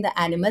sacrificing the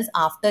animals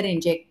after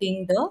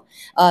injecting the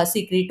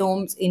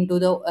secretomes into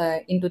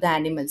the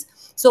animals.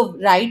 So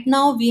right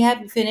now we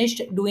have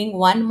finished doing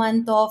 1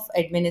 month of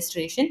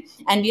administration,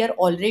 and we are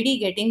already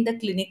getting the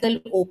clinical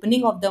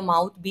opening of the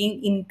mouth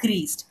being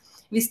increased.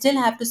 We still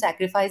have to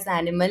sacrifice the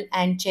animal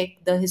and check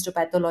the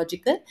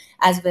histopathological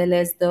as well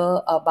as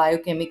the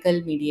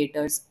biochemical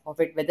mediators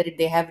of it, whether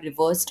they have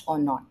reversed or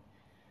not.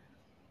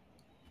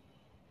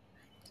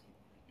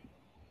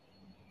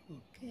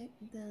 Okay,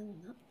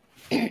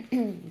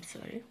 then,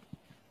 sorry.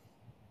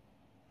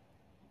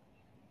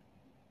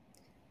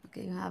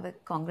 Okay, you have a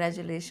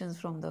congratulations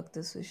from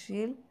Dr.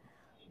 Sushil.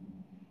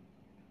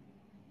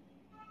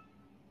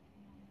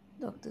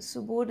 Dr.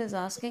 Subodh is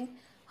asking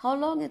how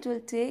long it will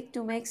take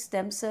to make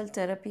stem cell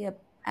therapy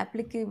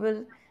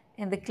applicable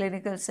in the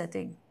clinical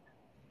setting.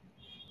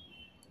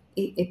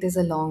 It is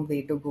a long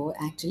way to go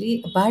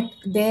actually, but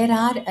there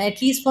are,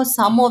 at least for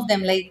some of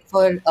them, like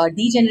for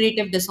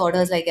degenerative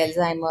disorders like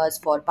Alzheimer's,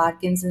 for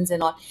Parkinson's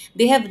and all,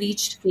 they have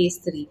reached phase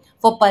 3.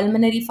 For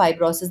pulmonary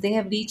fibrosis, they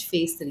have reached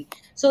phase 3.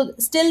 So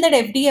still that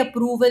FDA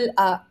approval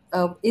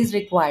is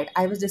required.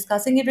 I was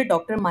discussing it with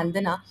Dr.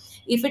 Mandana.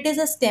 If it is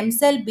a stem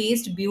cell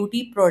based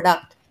beauty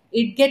product,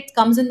 it get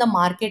comes in the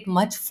market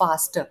much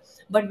faster.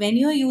 But when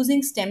you are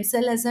using stem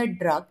cell as a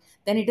drug,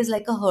 then it is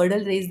like a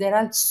hurdle race. There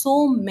are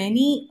so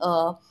many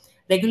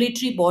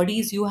regulatory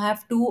bodies you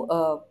have to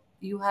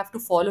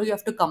follow, you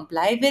have to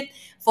comply with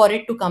for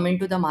it to come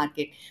into the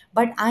market.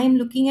 But I am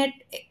looking at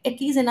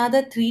least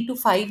another 3 to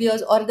 5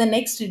 years, or the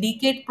next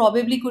decade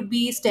probably could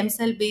be stem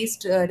cell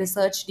based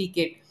research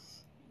decade.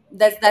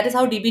 That is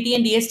how DBT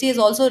and DST has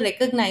also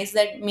recognized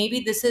that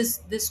maybe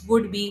this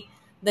would be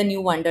the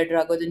new wonder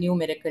drug or the new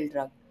miracle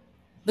drug,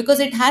 because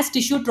it has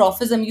tissue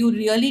trophism. You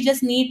really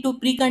just need to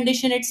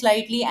precondition it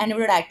slightly, and it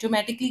would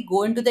automatically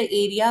go into the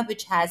area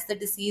which has the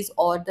disease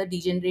or the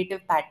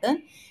degenerative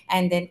pattern,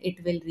 and then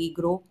it will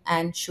regrow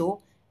and show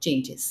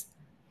changes.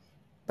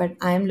 But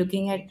I am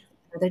looking at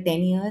another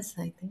 10 years,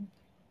 I think.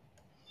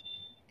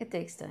 It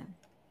takes time.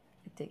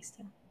 It takes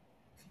time.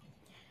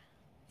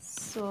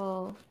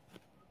 So,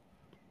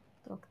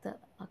 Dr.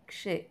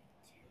 Akshay,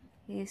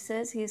 he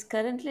says he's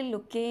currently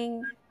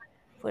looking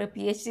for a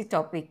PhD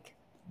topic.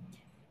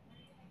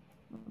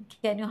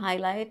 Can you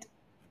highlight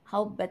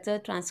how better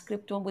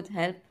transcriptome would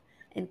help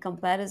in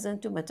comparison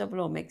to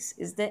metabolomics?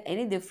 Is there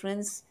any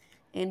difference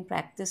in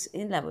practice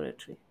in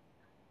laboratory?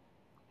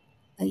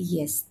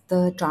 Yes,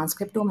 the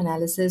transcriptome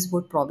analysis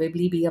would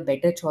probably be a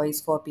better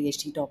choice for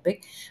PhD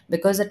topic,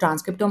 because the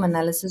transcriptome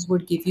analysis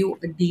would give you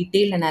a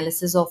detailed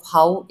analysis of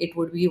how it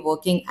would be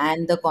working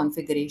and the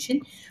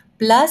configuration.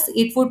 Plus,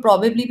 it would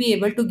probably be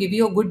able to give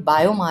you a good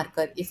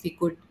biomarker if we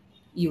could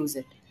use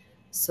it.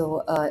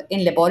 So,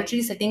 in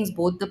laboratory settings,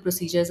 both the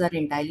procedures are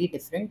entirely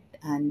different,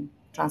 and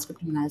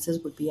transcriptome analysis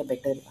would be a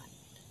better one.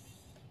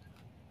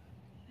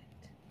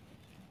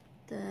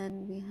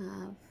 Then we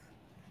have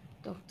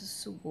Dr.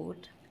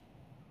 Subodh.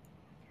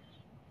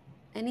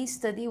 Any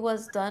study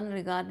was done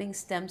regarding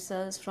stem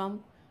cells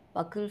from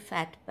buccal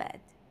fat pad?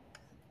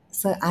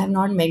 So I have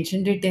not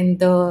mentioned it in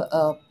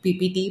the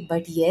PPT,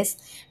 but yes,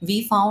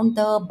 we found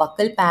the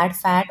buccal pad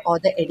fat or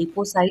the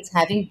adipocytes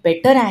having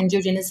better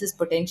angiogenesis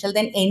potential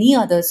than any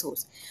other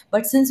source.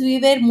 But since we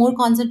were more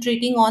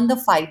concentrating on the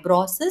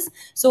fibrosis,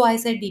 so I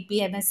said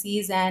DP,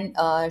 MSCs,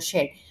 and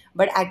shed.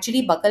 But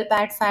actually, buccal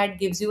pad fat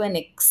gives you an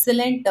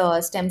excellent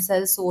stem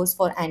cell source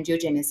for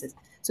angiogenesis.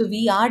 So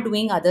we are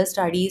doing other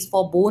studies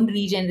for bone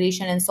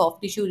regeneration and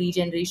soft tissue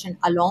regeneration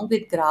along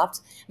with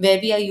grafts, where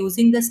we are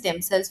using the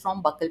stem cells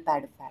from buccal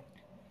pad fat.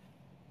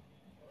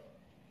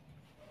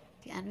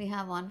 Okay, and we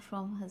have one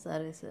from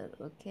Hazare sir.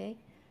 Okay,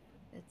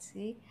 let's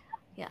see.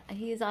 Yeah,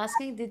 he is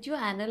asking, did you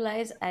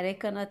analyze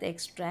areca nut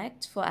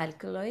extracts for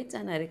alkaloids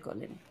and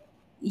arecolin?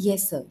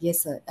 Yes, sir. Yes,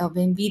 sir.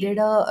 When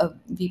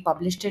we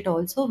published it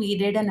also, we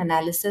did an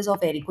analysis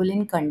of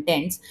ericolin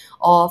contents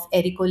of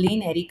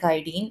ericolin,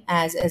 ericidin,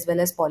 as well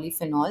as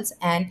polyphenols,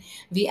 and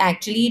we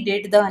actually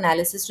did the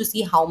analysis to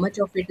see how much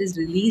of it is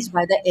released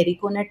by the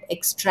ericonut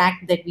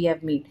extract that we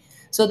have made.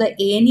 So the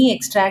A&E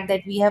extract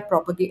that we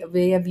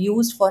have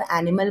used for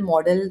animal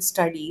model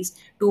studies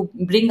to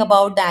bring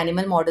about the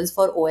animal models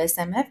for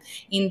OSMF.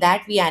 In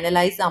that, we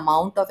analyzed the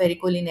amount of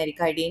ericolin,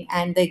 ericidin,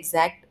 and the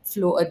exact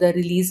flow, the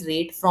release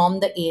rate from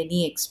the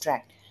A&E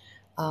extract.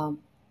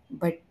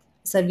 But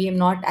sir, we have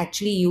not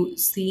actually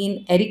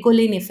seen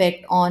ericolin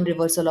effect on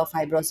reversal of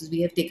fibrosis.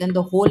 We have taken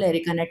the whole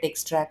erica nut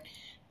extract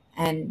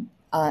and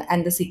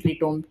the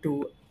secretome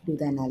to do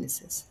the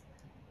analysis.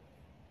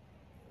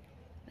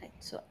 Right.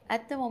 So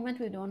at the moment,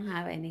 we don't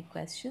have any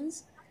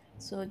questions.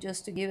 So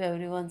just to give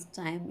everyone's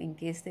time in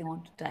case they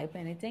want to type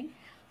anything,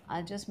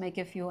 I'll just make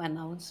a few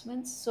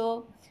announcements.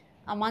 So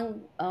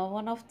among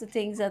one of the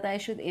things that I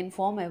should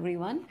inform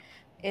everyone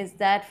is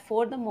that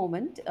for the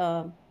moment,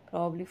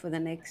 probably for the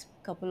next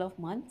couple of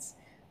months,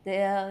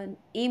 the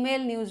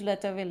email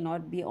newsletter will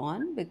not be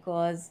on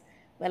because,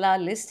 well, our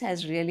list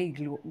has really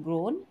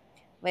grown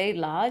very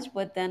large,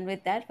 but then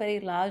with that very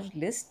large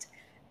list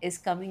is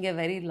coming a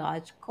very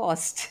large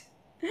cost.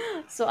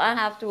 So I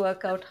have to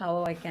work out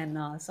how I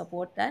can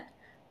support that,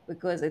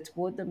 because it's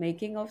both the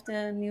making of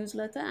the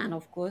newsletter and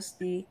of course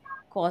the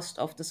cost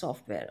of the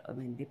software, I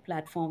mean the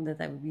platform that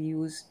I will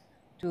use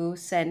to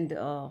send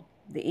the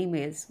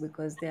emails,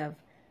 because they have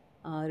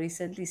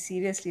recently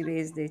seriously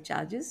raised their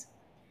charges.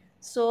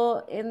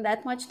 So in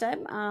that much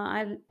time,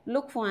 I'll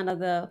look for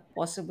another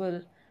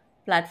possible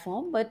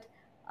platform. But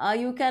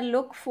you can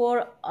look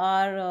for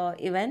our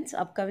events,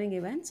 upcoming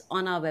events,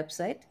 on our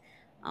website.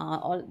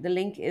 All the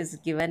link is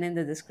given in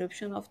the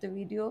description of the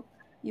video.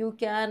 You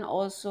can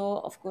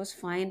also, of course,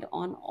 find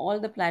on all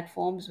the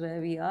platforms where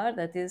we are.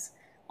 That is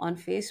on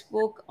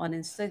Facebook, on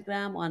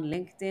Instagram, on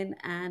LinkedIn,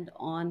 and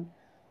on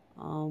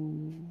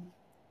um,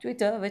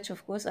 Twitter, which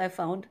of course I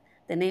found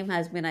the name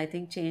has been, I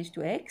think, changed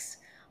to X.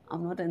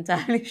 I'm not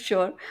entirely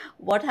sure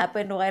what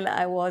happened while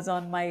I was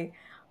on my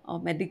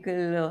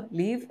medical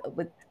leave,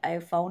 but I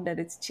found that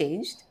it's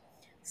changed.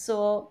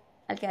 So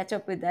I'll catch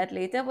up with that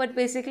later. But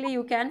basically,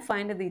 you can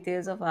find the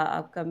details of our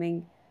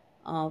upcoming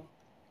uh,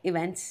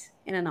 events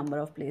in a number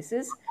of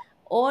places,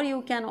 or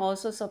you can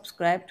also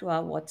subscribe to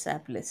our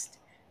WhatsApp list.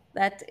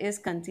 that is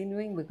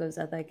continuing because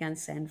that I can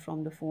send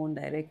from the phone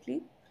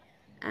directly.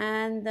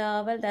 And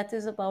well, that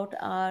is about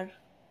our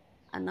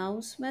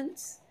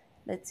announcements.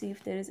 Let's see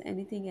if there is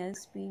anything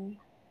else being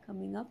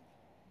coming up.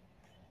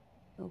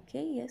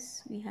 Okay,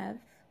 yes, we have.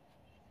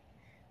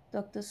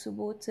 Dr.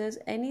 Subodh says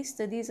any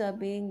studies are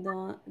being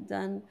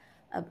done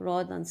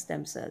abroad on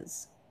stem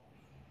cells.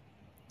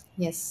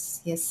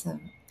 Yes, yes, sir.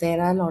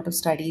 There are a lot of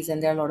studies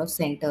and there are a lot of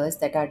centers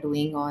that are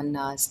doing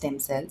on stem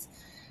cells.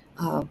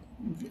 Uh,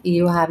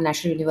 you have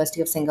National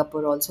University of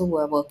Singapore also who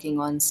are working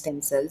on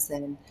stem cells,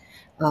 and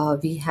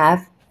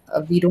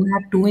we don't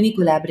have too many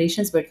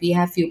collaborations, but we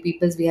have few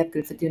people. We have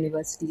Griffith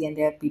University, and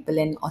there are people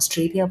in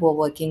Australia who are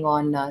working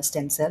on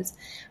stem cells,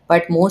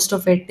 but most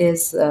of it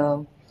is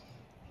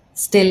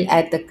still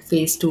at the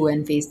phase 2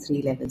 and phase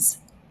 3 levels.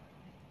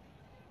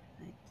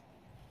 Right.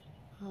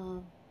 Uh,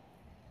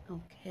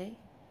 okay.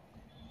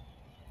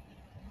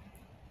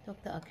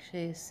 Dr.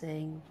 Akshay is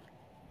saying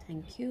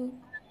thank you.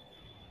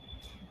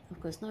 Of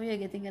course, now we are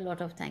getting a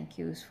lot of thank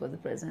yous for the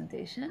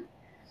presentation.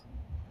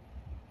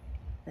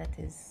 That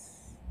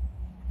is,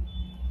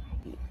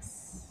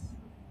 yes.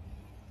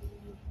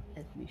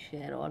 Let me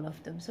share all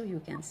of them so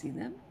you can see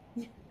them.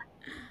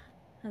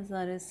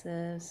 Hazare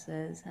sir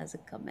says, has a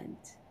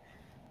comment.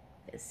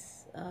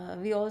 Yes.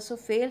 We also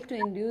failed to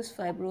induce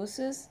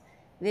fibrosis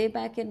way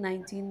back in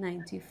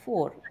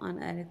 1994 on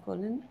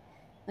aricolin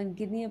and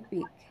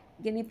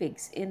guinea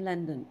pigs in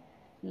London,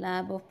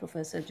 lab of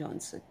Professor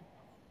Johnson.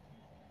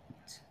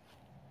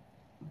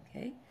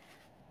 Okay.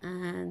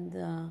 And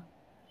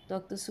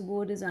Dr.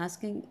 Subodh is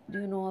asking, do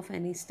you know of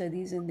any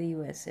studies in the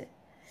USA?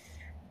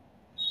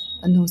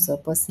 No, sir.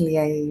 Personally,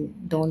 I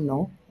don't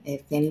know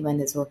if anyone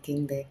is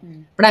working there.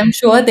 Mm, But I'm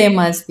sure there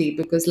must be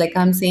because, like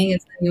I'm saying,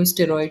 it's a new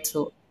steroid,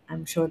 so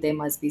I'm sure there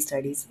must be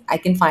studies. I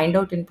can find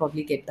out and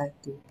probably get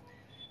back to you.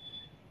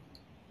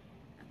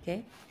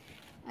 okay.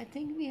 I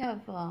think we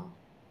have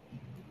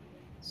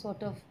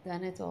sort of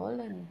done it all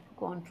and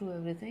gone through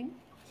everything.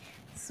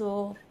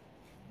 So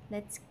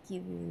let's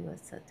give you your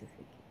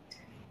certificate.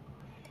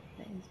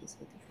 Where is your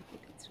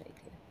certificate? It's right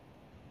here.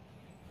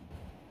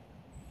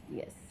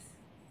 Yes.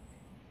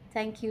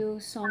 Thank you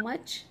so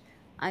much.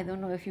 I don't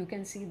know if you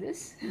can see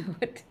this,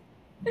 but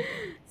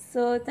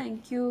so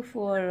thank you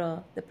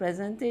for the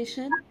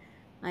presentation.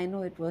 I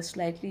know it was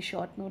slightly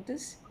short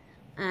notice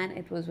and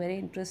it was very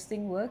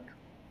interesting work.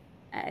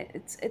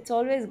 It's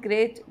always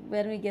great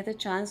when we get a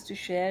chance to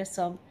share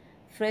some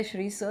fresh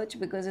research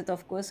because it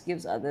of course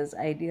gives others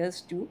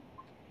ideas too.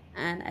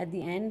 And at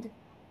the end,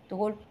 the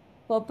whole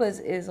purpose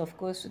is of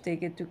course to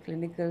take it to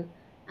clinical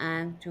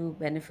and to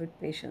benefit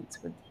patients.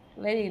 But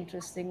very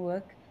interesting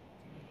work.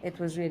 It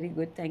was really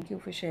good. Thank you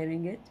for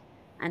sharing it.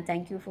 And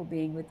thank you for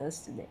being with us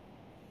today.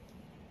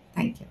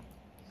 Thank you.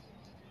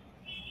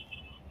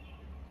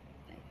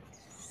 Right.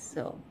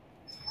 So,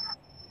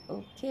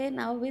 okay,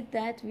 now with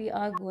that, we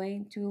are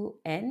going to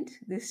end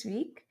this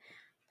week.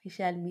 We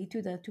shall meet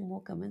you. There are two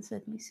more comments.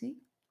 Let me see.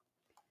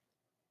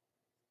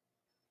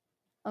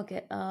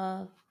 Okay.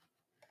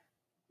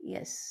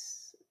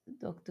 Yes,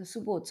 Dr.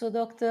 Subodh. So,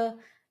 Dr.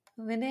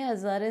 Vinay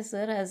Hazare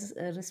sir has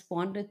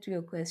responded to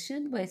your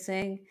question by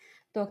saying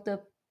Dr.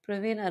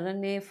 Praveen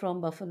Arane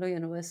from Buffalo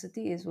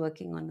University is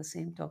working on the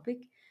same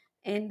topic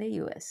in the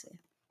USA.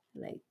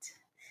 Right.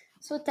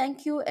 So,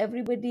 thank you,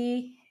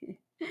 everybody.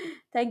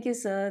 Thank you,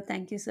 sir.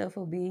 Thank you, sir,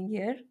 for being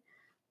here.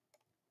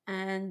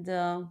 And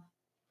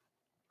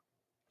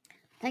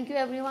thank you,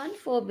 everyone,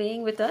 for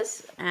being with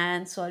us.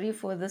 And sorry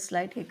for the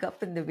slight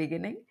hiccup in the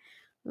beginning.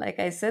 Like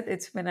I said,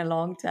 it's been a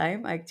long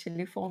time,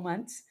 actually, 4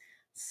 months.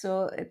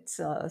 So it's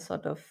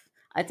sort of,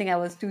 I think I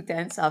was too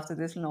tense after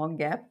this long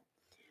gap.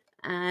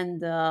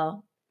 And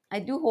I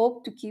do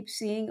hope to keep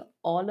seeing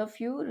all of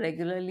you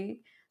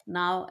regularly.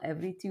 Now,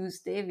 every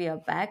Tuesday, we are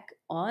back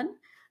on,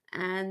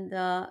 and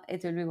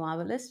it will be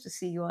marvelous to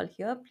see you all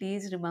here.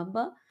 Please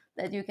remember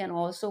that you can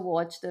also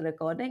watch the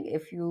recording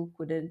if you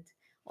couldn't,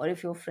 or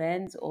if your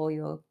friends or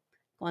your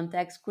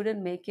contacts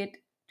couldn't make it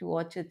to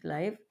watch it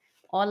live.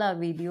 All our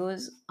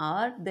videos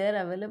are there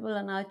available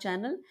on our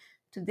channel.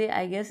 Today,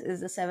 I guess,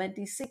 is the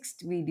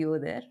 76th video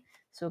there.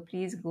 So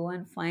please go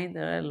and find,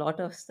 there are a lot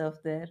of stuff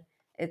there.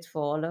 It's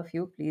for all of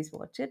you. Please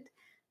watch it.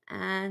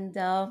 And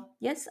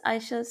yes, I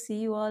shall see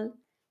you all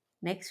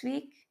next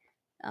week.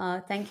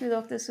 Thank you,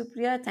 Dr.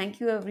 Supriya.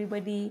 Thank you,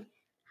 everybody.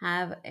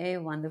 Have a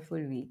wonderful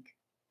week.